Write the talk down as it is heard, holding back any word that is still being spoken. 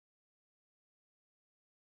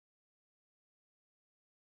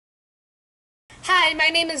Hi, my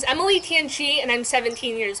name is Emily Tianshi and I'm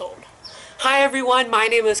 17 years old. Hi everyone, my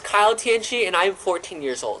name is Kyle Tianshi and I'm 14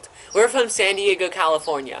 years old. We're from San Diego,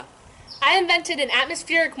 California. I invented an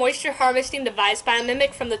atmospheric moisture harvesting device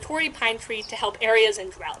biomimic from the Torrey pine tree to help areas in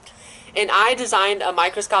drought. And I designed a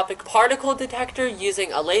microscopic particle detector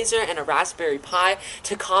using a laser and a Raspberry Pi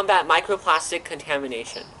to combat microplastic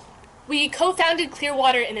contamination. We co-founded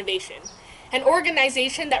Clearwater Innovation, an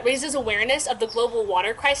organization that raises awareness of the global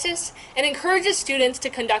water crisis and encourages students to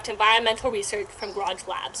conduct environmental research from garage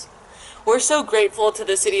labs. We're so grateful to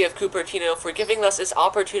the city of Cupertino for giving us this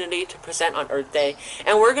opportunity to present on Earth Day,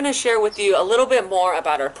 and we're going to share with you a little bit more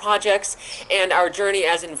about our projects and our journey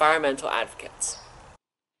as environmental advocates.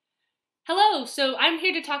 Hello, so I'm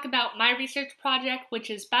here to talk about my research project, which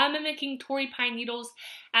is biomimicking Torrey pine needles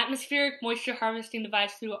atmospheric moisture harvesting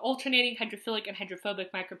device through alternating hydrophilic and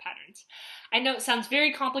hydrophobic micropatterns. I know it sounds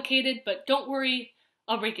very complicated, but don't worry,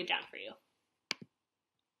 I'll break it down for you.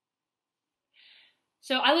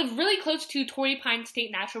 So I live really close to Torrey Pine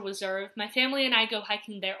State Natural Reserve. My family and I go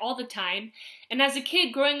hiking there all the time. And as a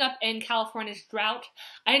kid growing up in California's drought,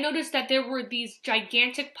 I noticed that there were these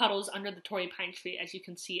gigantic puddles under the Torrey pine tree, as you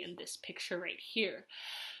can see in this picture right here.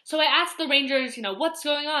 So I asked the rangers, what's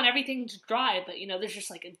going on? Everything's dry, but there's just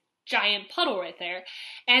like a giant puddle right there.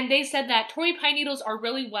 And they said that Torrey pine needles are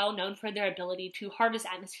really well known for their ability to harvest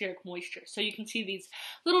atmospheric moisture. So you can see these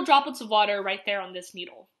little droplets of water right there on this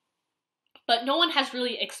needle. But no one has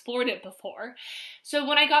really explored it before. So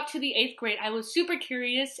when I got to the 8th grade, I was super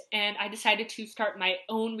curious and I decided to start my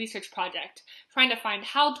own research project, trying to find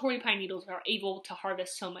how Torrey pine needles are able to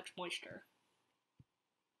harvest so much moisture.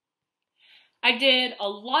 I did a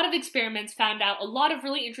lot of experiments, found out a lot of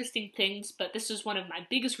really interesting things, but this was one of my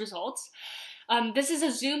biggest results. This is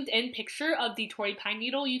a zoomed in picture of the Torrey pine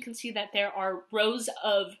needle. You can see that there are rows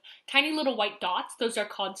of tiny little white dots. Those are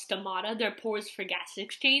called stomata. They're pores for gas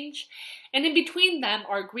exchange. And in between them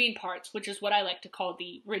are green parts, which is what I like to call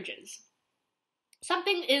the ridges.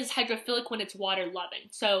 Something is hydrophilic when it's water loving.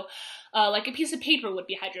 So like a piece of paper would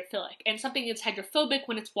be hydrophilic. And something is hydrophobic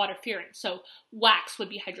when it's water fearing. So wax would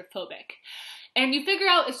be hydrophobic. And you figure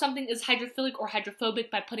out if something is hydrophilic or hydrophobic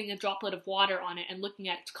by putting a droplet of water on it and looking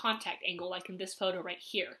at its contact angle, like in this photo right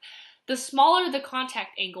here. The smaller the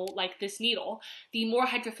contact angle, like this needle, the more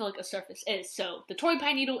hydrophilic a surface is. So the Torrey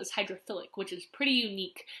pine needle is hydrophilic, which is pretty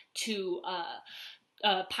unique to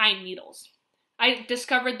pine needles. I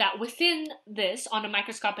discovered that within this, on a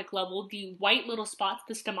microscopic level, the white little spots,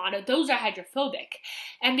 the stomata, those are hydrophobic.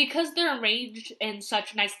 And because they're arranged in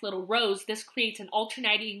such nice little rows, this creates an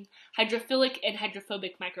alternating hydrophilic and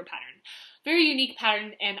hydrophobic micropattern. Very unique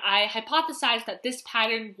pattern, and I hypothesized that this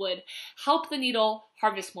pattern would help the needle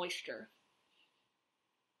harvest moisture.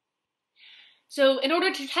 So in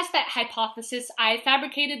order to test that hypothesis, I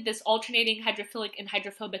fabricated this alternating hydrophilic and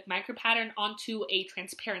hydrophobic micropattern onto a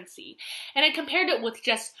transparency. And I compared it with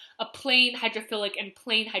just a plain hydrophilic and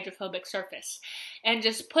plain hydrophobic surface. And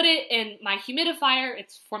just put it in my humidifier.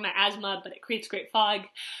 It's for my asthma, but it creates great fog.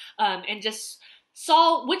 And just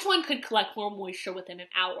saw which one could collect more moisture within an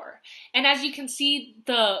hour. And as you can see,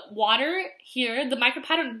 the water here, the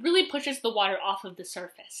micropattern really pushes the water off of the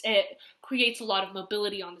surface. It creates a lot of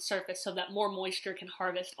mobility on the surface so that more moisture can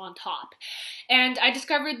harvest on top. And I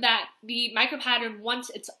discovered that the micropattern,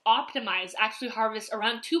 once it's optimized, actually harvests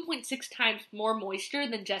around 2.6 times more moisture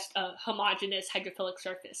than just a homogeneous hydrophilic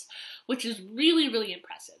surface, which is really, really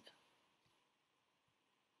impressive.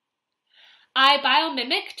 I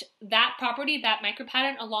biomimicked that property, that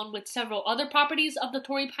micropattern, along with several other properties of the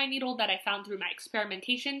Torrey pine needle that I found through my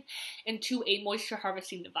experimentation into a moisture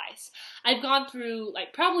harvesting device. I've gone through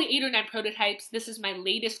probably 8 or 9 prototypes. This is my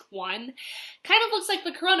latest one. Kind of looks like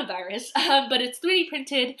the coronavirus, but it's 3D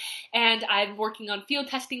printed and I'm working on field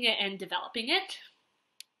testing it and developing it.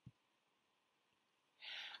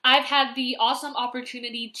 I've had the awesome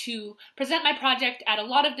opportunity to present my project at a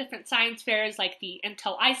lot of different science fairs like the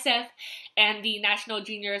Intel ICEF and the National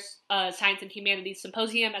Junior Science and Humanities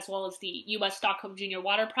Symposium, as well as the U.S. Stockholm Junior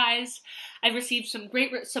Water Prize. I've received some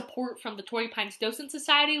great support from the Torrey Pines Docent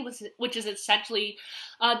Society, which is essentially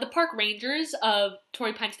the park rangers of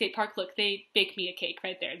Torrey Pine State Park. Look, they bake me a cake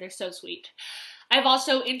right there. They're so sweet. I've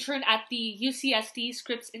also interned at the UCSD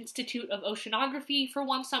Scripps Institute of Oceanography for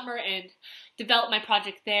one summer and developed my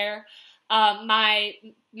project there. My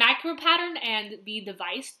macro pattern and the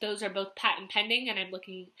device, those are both patent pending, and I'm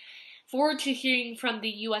looking forward to hearing from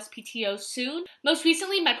the USPTO soon. Most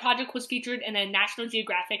recently, my project was featured in a National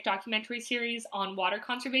Geographic documentary series on water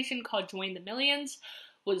conservation called Join the Millions.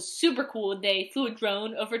 It was super cool. They flew a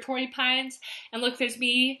drone over Torrey Pines, and look, there's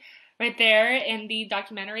me right there in the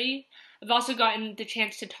documentary. I've also gotten the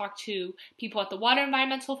chance to talk to people at the Water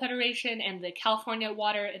Environmental Federation and the California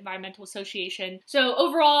Water Environmental Association. So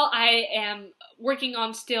overall, I am working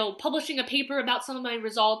on still publishing a paper about some of my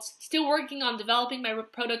results, still working on developing my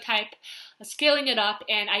prototype, scaling it up,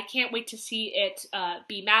 and I can't wait to see it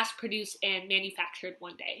be mass-produced and manufactured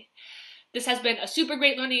one day. This has been a super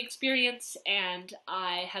great learning experience, and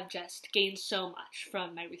I have just gained so much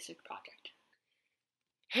from my research project.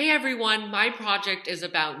 Hey everyone, my project is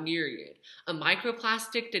about Nereid, a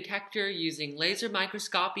microplastic detector using laser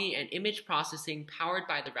microscopy and image processing powered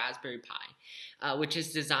by the Raspberry Pi, which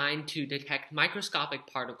is designed to detect microscopic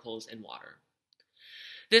particles in water.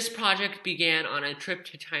 This project began on a trip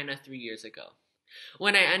to China 3 years ago.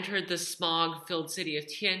 When I entered the smog-filled city of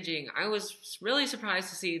Tianjin, I was really surprised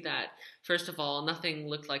to see that, first of all, nothing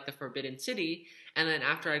looked like the Forbidden City, and then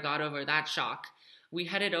after I got over that shock, we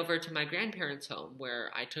headed over to my grandparents' home,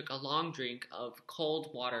 where I took a long drink of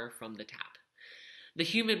cold water from the tap. The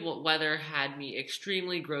humid weather had me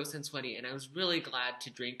extremely gross and sweaty, and I was really glad to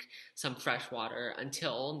drink some fresh water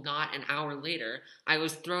until, not an hour later, I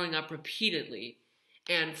was throwing up repeatedly.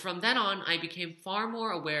 And from then on, I became far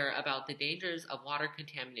more aware about the dangers of water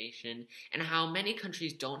contamination and how many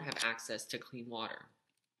countries don't have access to clean water.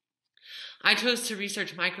 I chose to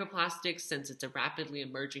research microplastics since it's a rapidly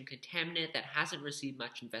emerging contaminant that hasn't received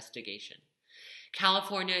much investigation.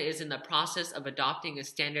 California is in the process of adopting a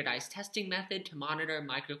standardized testing method to monitor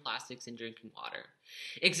microplastics in drinking water.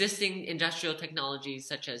 Existing industrial technologies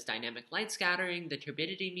such as dynamic light scattering, the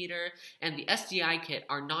turbidity meter, and the SDI kit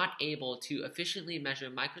are not able to efficiently measure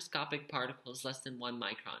microscopic particles less than 1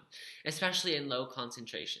 micron, especially in low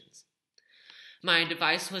concentrations. My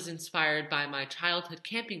device was inspired by my childhood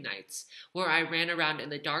camping nights, where I ran around in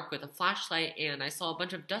the dark with a flashlight and I saw a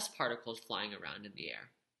bunch of dust particles flying around in the air.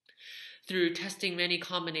 Through testing many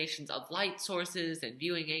combinations of light sources and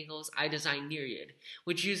viewing angles, I designed Nereid,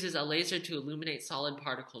 which uses a laser to illuminate solid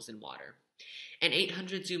particles in water. An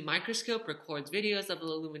 800 zoom microscope records videos of the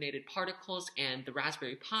illuminated particles, and the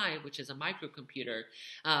Raspberry Pi, which is a microcomputer,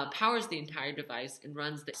 powers the entire device and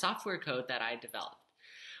runs the software code that I developed.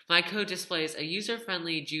 My code displays a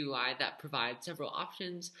user-friendly GUI that provides several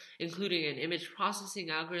options, including an image processing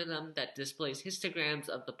algorithm that displays histograms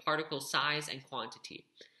of the particle size and quantity.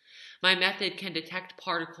 My method can detect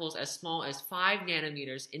particles as small as 5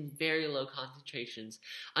 nanometers in very low concentrations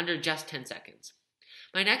under just 10 seconds.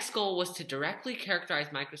 My next goal was to directly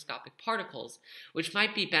characterize microscopic particles, which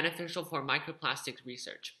might be beneficial for microplastics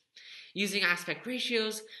research. Using aspect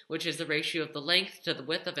ratios, which is the ratio of the length to the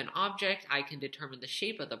width of an object, I can determine the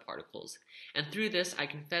shape of the particles, and through this I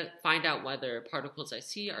can find out whether particles I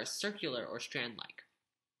see are circular or strand-like.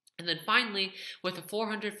 And then finally, with a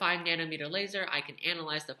 405 nanometer laser, I can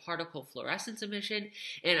analyze the particle fluorescence emission,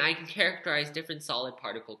 and I can characterize different solid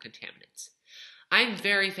particle contaminants. I'm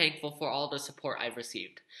very thankful for all the support I've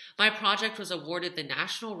received. My project was awarded the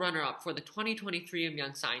national runner-up for the 2020 3M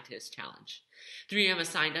Young Scientist Challenge. 3M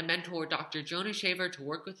assigned a mentor, Dr. Jonah Shaver, to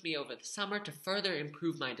work with me over the summer to further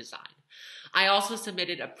improve my design. I also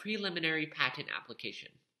submitted a preliminary patent application.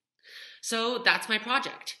 So that's my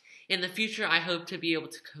project. In the future, I hope to be able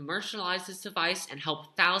to commercialize this device and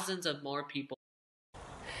help thousands of more people.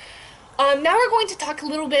 Now we're going to talk a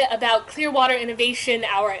little bit about Clearwater Innovation,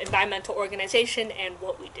 our environmental organization, and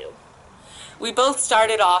what we do. We both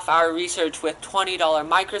started off our research with $20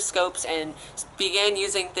 microscopes and began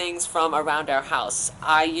using things from around our house.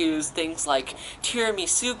 I used things like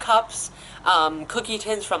tiramisu cups, cookie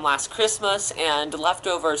tins from last Christmas, and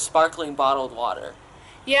leftover sparkling bottled water.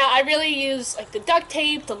 Yeah, I really use like the duct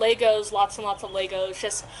tape, the Legos, lots and lots of Legos,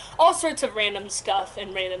 just all sorts of random stuff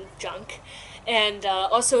and random junk. And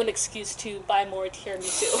also an excuse to buy more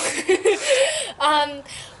tiramisu.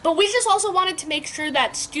 But we just also wanted to make sure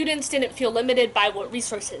that students didn't feel limited by what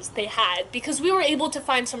resources they had, because we were able to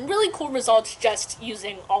find some really cool results just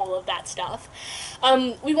using all of that stuff.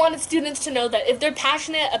 We wanted students to know that if they're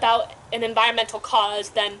passionate about an environmental cause,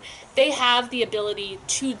 then they have the ability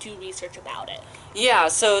to do research about it. Yeah,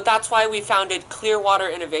 so that's why we founded Clearwater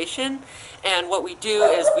Innovation, and what we do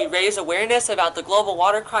is we raise awareness about the global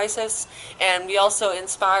water crisis, and we also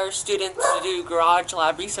inspire students to do garage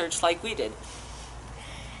lab research like we did.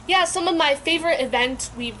 Yeah, some of my favorite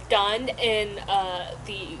events we've done in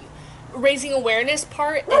the raising awareness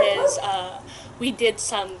part is we did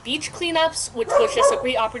some beach cleanups, which was just a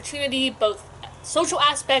great opportunity, both social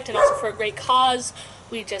aspect and also for a great cause.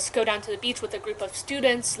 We just go down to the beach with a group of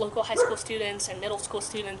students, local high school students and middle school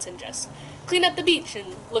students, and just clean up the beach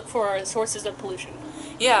and look for sources of pollution.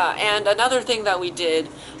 Yeah, and another thing that we did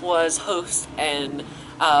was host an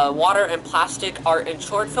water and plastic art and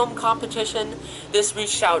short film competition. This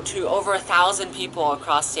reached out to over 1,000 people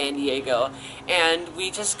across San Diego, and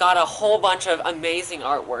we just got a whole bunch of amazing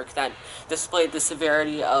artwork that displayed the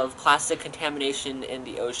severity of plastic contamination in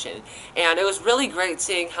the ocean. And it was really great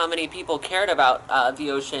seeing how many people cared about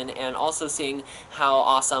the ocean, and also seeing how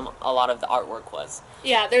awesome a lot of the artwork was.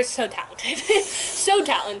 Yeah, they're so talented. So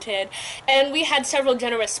talented. And we had several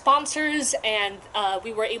generous sponsors, and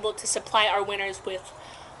we were able to supply our winners with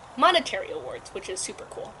monetary awards, which is super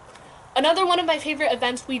cool. Another one of my favorite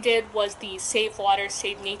events we did was the Save Water,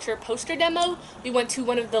 Save Nature poster demo. We went to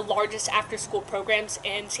one of the largest after-school programs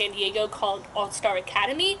in San Diego called All-Star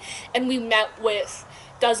Academy, and we met with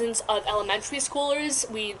dozens of elementary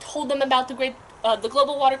schoolers. We told them about the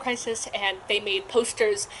global water crisis, and they made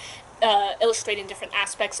posters illustrating different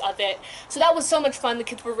aspects of it. So that was so much fun. The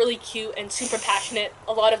kids were really cute and super passionate.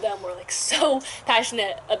 A lot of them were like so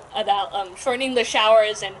passionate about shortening their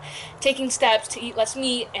showers and taking steps to eat less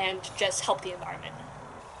meat and just help the environment.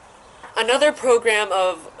 Another program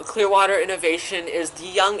of Clearwater Innovation is the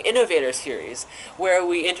Young Innovator Series, where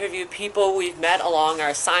we interview people we've met along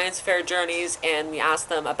our science fair journeys, and we ask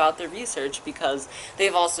them about their research because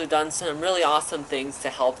they've also done some really awesome things to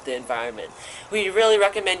help the environment. We really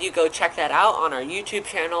recommend you go check that out on our YouTube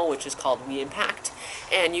channel, which is called We Impact,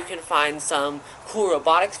 and you can find some cool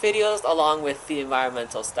robotics videos along with the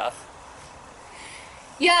environmental stuff.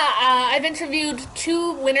 Yeah, I've interviewed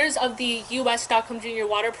 2 winners of the U.S. Stockholm Junior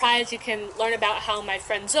Water Prize. You can learn about how my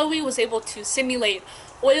friend Zoe was able to simulate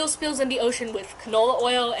oil spills in the ocean with canola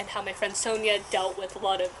oil, and how my friend Sonia dealt with a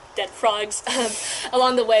lot of dead frogs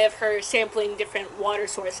along the way of her sampling different water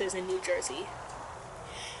sources in New Jersey.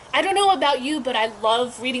 I don't know about you, but I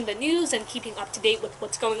love reading the news and keeping up to date with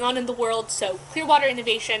what's going on in the world, so Clearwater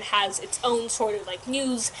Innovation has its own sort of like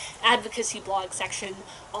news advocacy blog section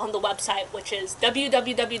on the website, which is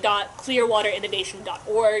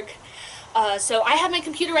www.clearwaterinnovation.org. So I have my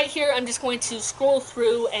computer right here. I'm just going to scroll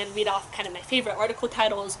through and read off kind of my favorite article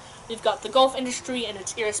titles. We've got the Gulf industry and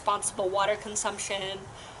its irresponsible water consumption,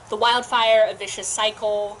 the wildfire, a vicious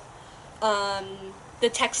cycle, the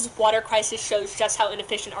Texas water crisis shows just how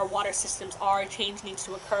inefficient our water systems are. Change needs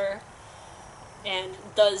to occur. And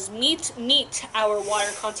does meat meet our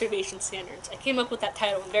water conservation standards? I came up with that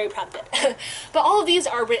title. I'm very proud of it. But all of these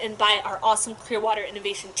are written by our awesome Clearwater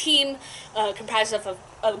Innovation team, comprised of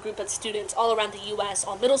a group of students all around the U.S.,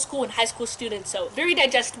 all middle school and high school students. So very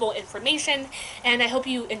digestible information, and I hope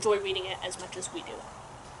you enjoy reading it as much as we do.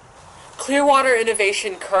 Clearwater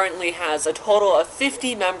Innovation currently has a total of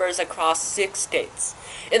 50 members across 6 states.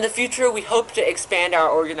 In the future, we hope to expand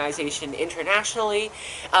our organization internationally.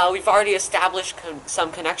 We've already established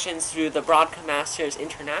some connections through the Broadcasters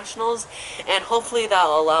Internationals, and hopefully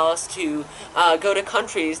that'll allow us to go to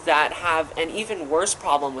countries that have an even worse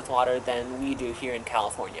problem with water than we do here in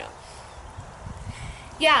California.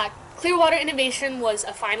 Yeah, Clearwater Innovation was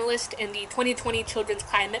a finalist in the 2020 Children's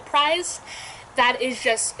Climate Prize. That is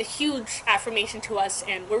just a huge affirmation to us,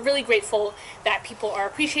 and we're really grateful that people are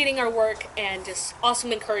appreciating our work, and just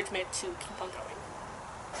awesome encouragement to keep on going.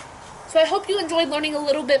 So I hope you enjoyed learning a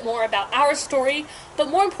little bit more about our story, but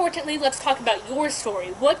more importantly, let's talk about your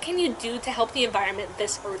story. What can you do to help the environment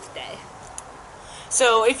this Earth Day?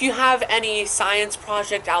 So if you have any science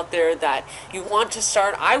project out there that you want to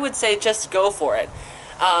start, I would say just go for it.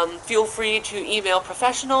 Feel free to email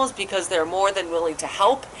professionals because they're more than willing to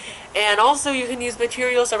help. And also you can use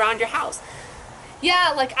materials around your house.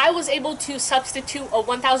 Yeah, like I was able to substitute a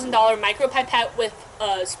 $1,000 micropipette with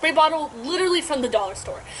a spray bottle literally from the dollar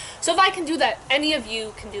store. So if I can do that, any of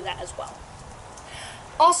you can do that as well.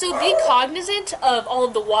 Also, be cognizant of all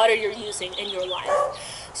of the water you're using in your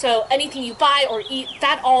life. So anything you buy or eat,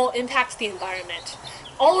 that all impacts the environment.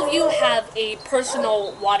 All of you have a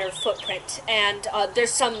personal water footprint, and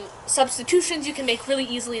there's some substitutions you can make really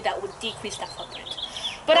easily that would decrease that footprint.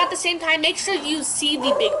 But at the same time, make sure you see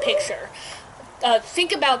the big picture.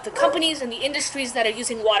 Think about the companies and the industries that are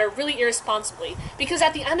using water really irresponsibly, because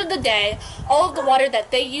at the end of the day, all of the water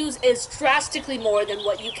that they use is drastically more than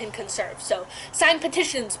what you can conserve. So sign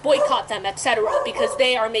petitions, boycott them, etc., because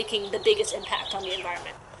they are making the biggest impact on the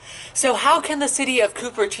environment. So how can the city of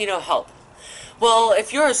Cupertino help? Well,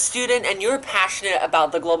 if you're a student and you're passionate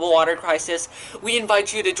about the global water crisis, we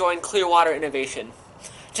invite you to join Clearwater Innovation.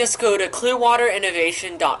 Just go to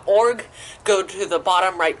clearwaterinnovation.org, go to the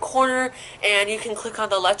bottom right corner, and you can click on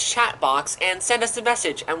the Let's Chat box and send us a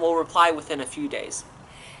message, and we'll reply within a few days.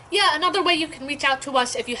 Yeah, another way you can reach out to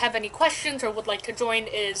us if you have any questions or would like to join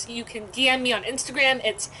is you can DM me on Instagram.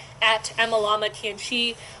 It's at Emily and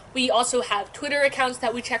Tianshi. We also have Twitter accounts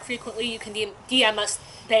that we check frequently. You can DM us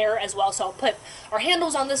there as well. So I'll put our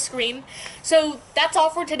handles on the screen. So that's all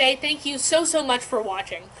for today. Thank you so much for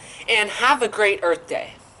watching. And have a great Earth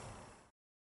Day.